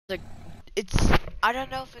Like, it's, I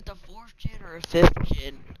don't know if it's a 4th gen or a 5th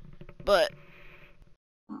gen, but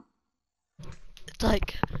it's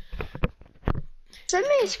like, Send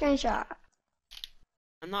me a screenshot.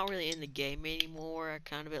 I'm not really in the game anymore. I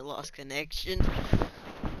kind of lost connection.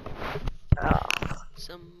 Oh,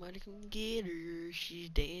 Somebody come get her. She's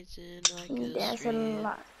dancing like she's a dancing a strip.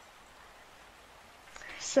 lot.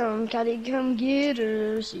 Somebody come get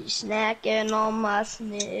her. She's snacking on my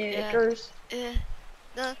Snickers. Yeah,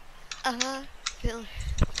 feeling.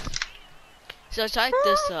 So type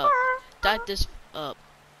this up. Type this up.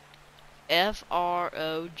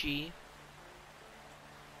 FROG.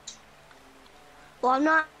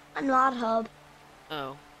 Well, I'm not hub.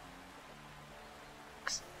 Oh.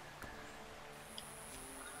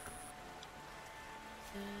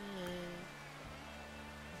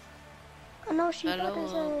 I know she Hello, got to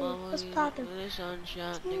say, mama, what's poppin'? the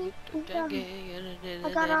sunshine,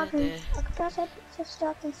 I got off and I guess I just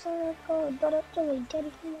stopped and circle, but up to the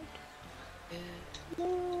daddy.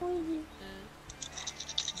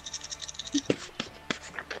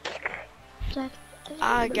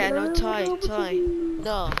 I got no time.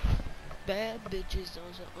 No. Bad bitches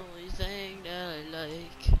are the only thing that I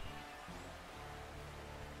like.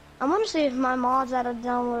 I want to see if my mods had a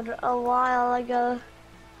download a while ago.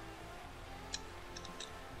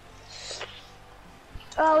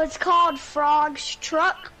 Oh, it's called Frog's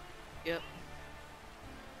Truck. Yep.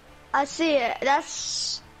 I see it.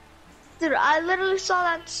 That's... Dude, I literally saw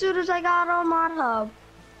that as soon as I got on Mod Hub.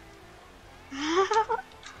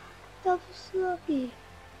 That was lucky.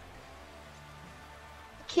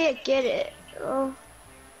 I can't get it. Oh.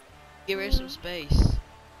 Give her some space.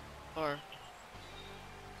 Or...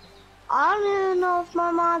 I don't even know if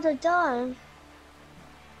my mods are done.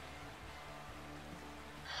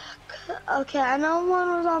 Okay, I know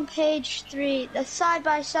one was on page 3. The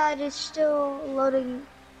side-by-side is still loading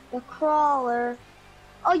the crawler.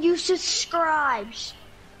 Oh, you subscribes.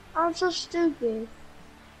 I'm so stupid.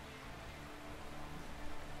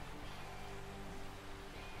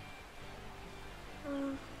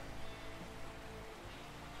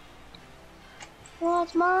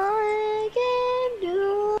 What's my game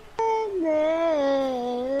doing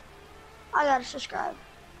this? I gotta subscribe.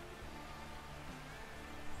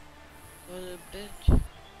 What a bitch.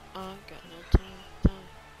 I got no time.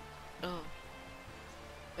 No.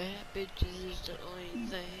 Bad bitches is the only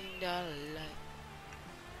thing that I like.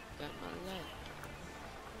 Got my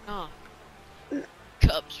life.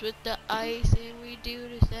 Cups with the ice, and we do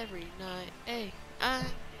this every night. Hey, I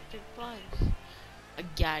think flies. I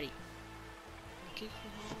got it. Kick you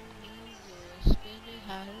home, and spend it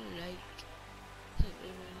how I like.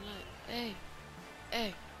 Hey,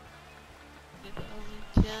 hey. You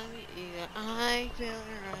don't tell me either. I ain't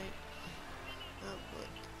feeling right.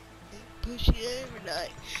 Push it every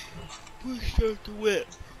night. Push out the whip.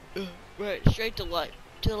 Right, straight to life.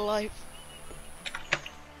 To the life.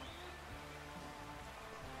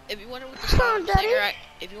 If you wonder what the song is,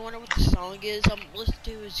 if you wonder what the song is I'm listening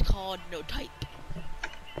to, is called No Type.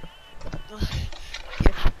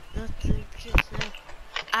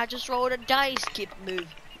 I just rolled a dice, keep moving.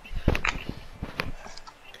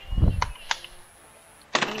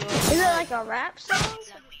 Is it like a rap song?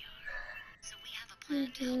 So we have a plan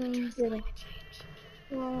to help address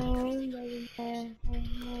climate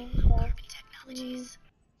change. Technologies.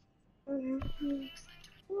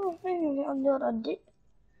 I'm not a dick.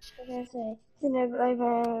 What can I say? It's never like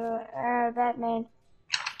Batman.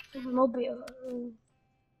 Mobile.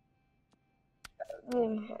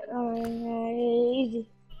 Easy.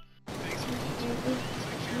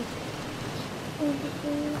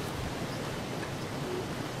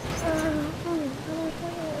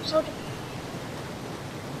 Soldier.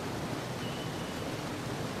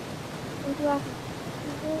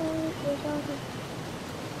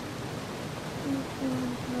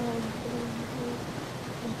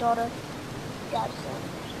 His daughter. Godson.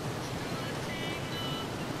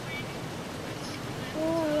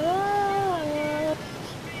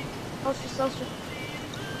 Soldier.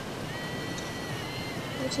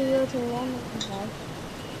 What's he really to one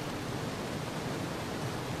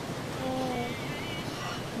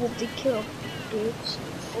whoop the kill, bitch.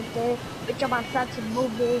 Okay, bitch, I'm outside to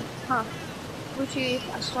move it, huh? Pushy,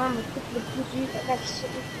 I saw him with the pushy, I got sick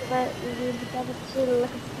of that, we got to sit like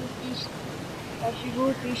a pushy. As she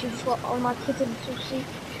goes, you should swap all my kids in the two seat.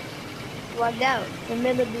 Right down, the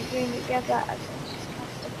middle of the green, you got that. I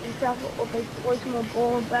stuck in travel, or they boys come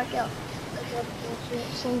ball back out. I got to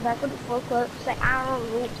sing back with the full club, say, I don't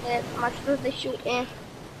know, my sure they shoot in.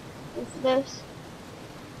 It's this.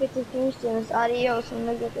 Get the Houston's adios and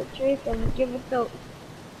look at the truth and give it dope.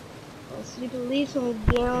 Let's see the least one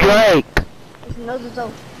again. Drake. There's another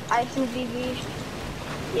zone. Ice and BB.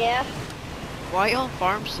 Yeah. Why you on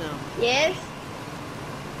farm sim? Yes.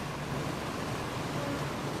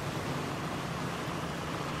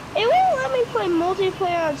 It won't let me play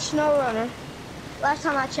multiplayer on SnowRunner. Last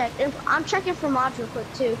time I checked. I'm checking for mods real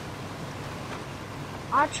quick too.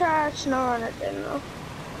 I'll try SnowRunner then though.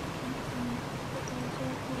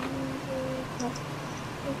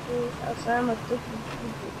 I'm a different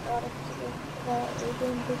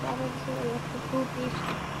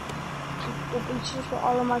for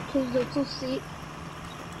all of my kids to see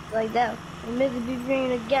like that. And maybe be bringing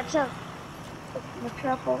the gets up. The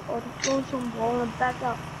trapper or the phone from blowing back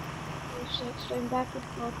up. Straight back with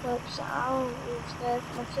my clips. Sound is that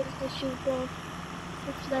my sister shooting.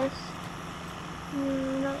 It's this.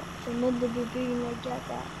 No, so maybe be bringing the get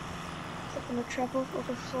that. Except in the trapper or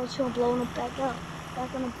the phone from blowing it back up.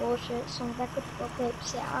 Back on the bullshit, so I'm back with the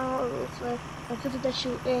clips. Yeah, I don't know if my sister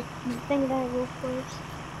shooting. Think that real quick.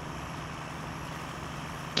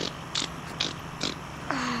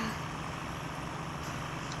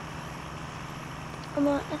 Come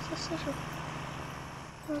on, that's a social.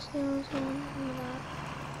 What's going on?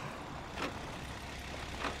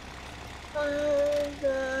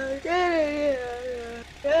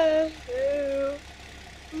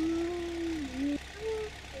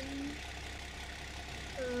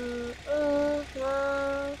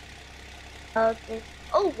 Okay.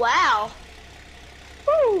 Oh wow!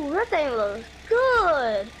 Ooh, that thing looks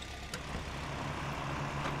good.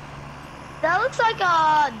 That looks like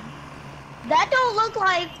a. That don't look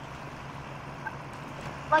like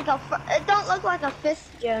a. It don't look like a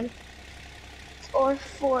 5th gen or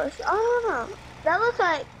 4th. I don't know. That looks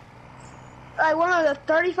like one of the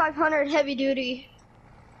 3500 heavy duty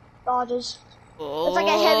Dodges. Oh, It's like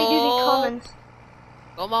a heavy duty Cummins.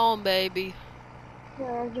 come on, baby.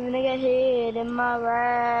 Yeah, giving a hit in my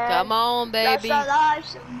ride. Come on, baby. That's our life,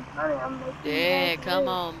 some money I'm making. Yeah, come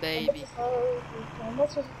on, baby.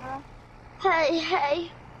 Hey,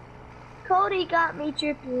 hey. Cody got me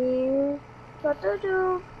tripping. What to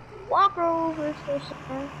do? Walk over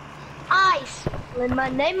station. Ice.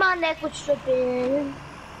 Lemonade, my neck was stripping.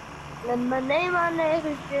 Lemonade, my neck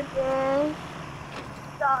was stripping.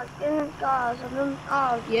 Dog, guys,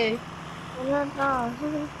 oh yeah. I'm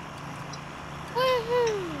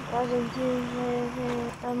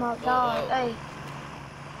my dog. Hey.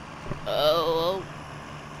 Oh.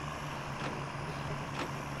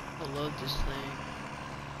 I love this thing.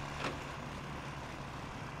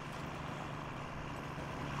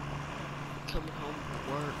 Coming home from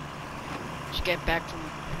work. Just get back from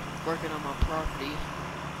working on my property.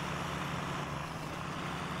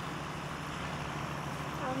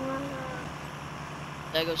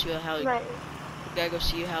 Gotta go see how gotta go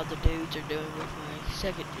see how the dudes are doing with my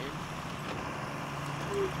 2nd gen.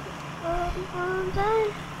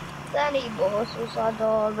 Danny boss was a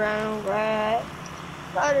dog round rat.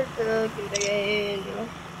 Started cooking again.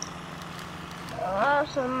 Oh,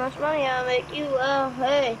 so much money I'll make you laugh.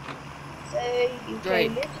 Hey, say you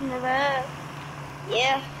Drake. can't listen to that.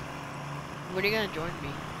 Yeah. When are you gonna join me?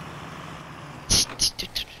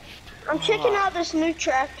 I'm checking out this new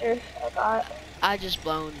tractor I got. I just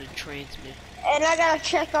blown the transmission. And I gotta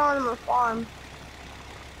check on my farm.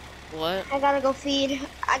 What? I gotta feed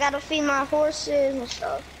my horses and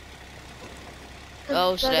stuff.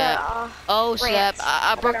 Oh snap. Oh snap.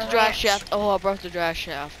 I broke the drive shaft. Oh, I broke the drive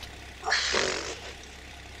shaft.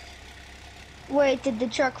 Wait, did the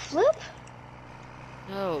truck flip?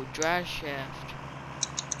 No, drive shaft.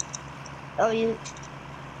 Oh, you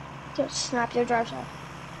just snapped your drive shaft.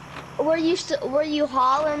 Were you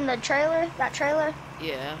hauling the trailer? That trailer?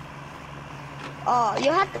 Yeah. Oh,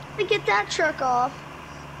 you have to get that truck off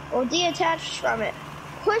or detach from it.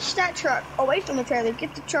 Push that truck away from the trailer.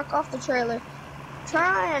 Get the truck off the trailer.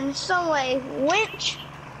 Try and some way winch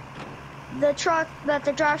the truck that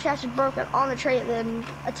the drive shaft is broken on the trailer and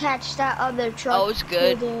attach that other truck. Oh, it's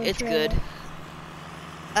good. To the It's trailer. good.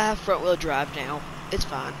 I have front wheel drive now. It's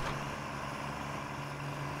fine.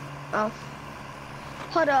 Oh.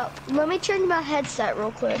 Hold up. Let me change my headset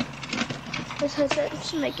real quick. This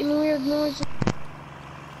headset's making weird noises.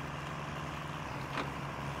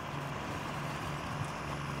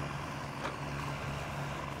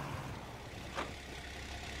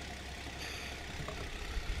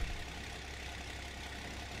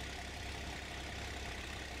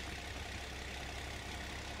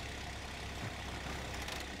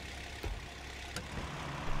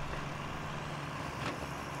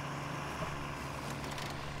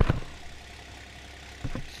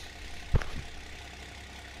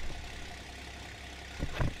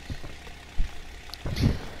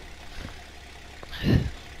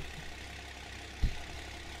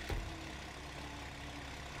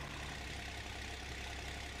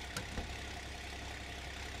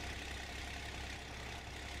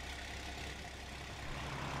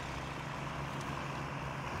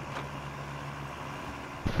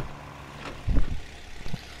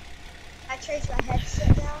 trade my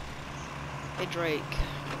headset now? Hey Drake.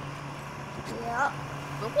 Yeah.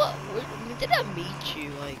 When did I meet you?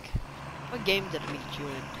 Like, what game did I meet you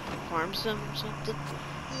in? Farm Sim or something?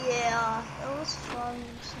 Yeah, it was fun.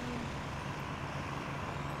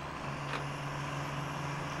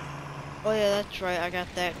 Oh yeah, that's right. I got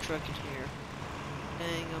that truck in here.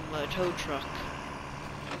 Dang, I'm a tow truck.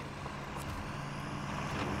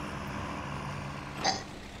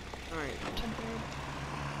 Alright.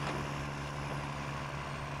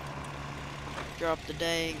 Drop the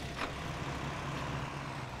dang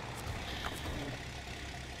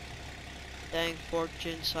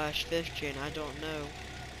fortune slash fifteen, I don't know.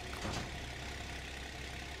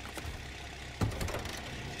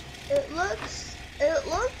 It looks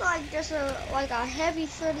like just a heavy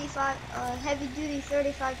 35 heavy duty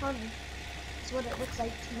 3500. That's what it looks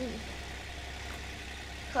like to me.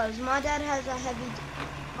 Cause my dad has a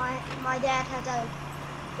my dad has a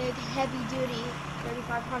big heavy duty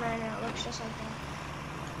 3500 and it looks just like that.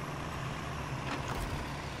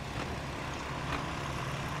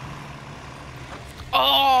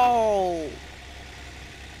 Oh!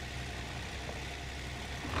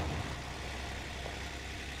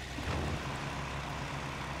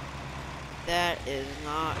 That is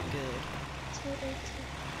not good.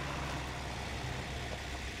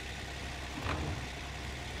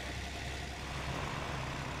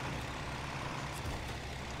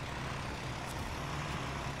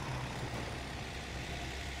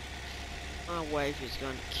 My wife is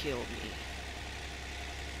gonna kill me.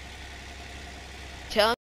 Tell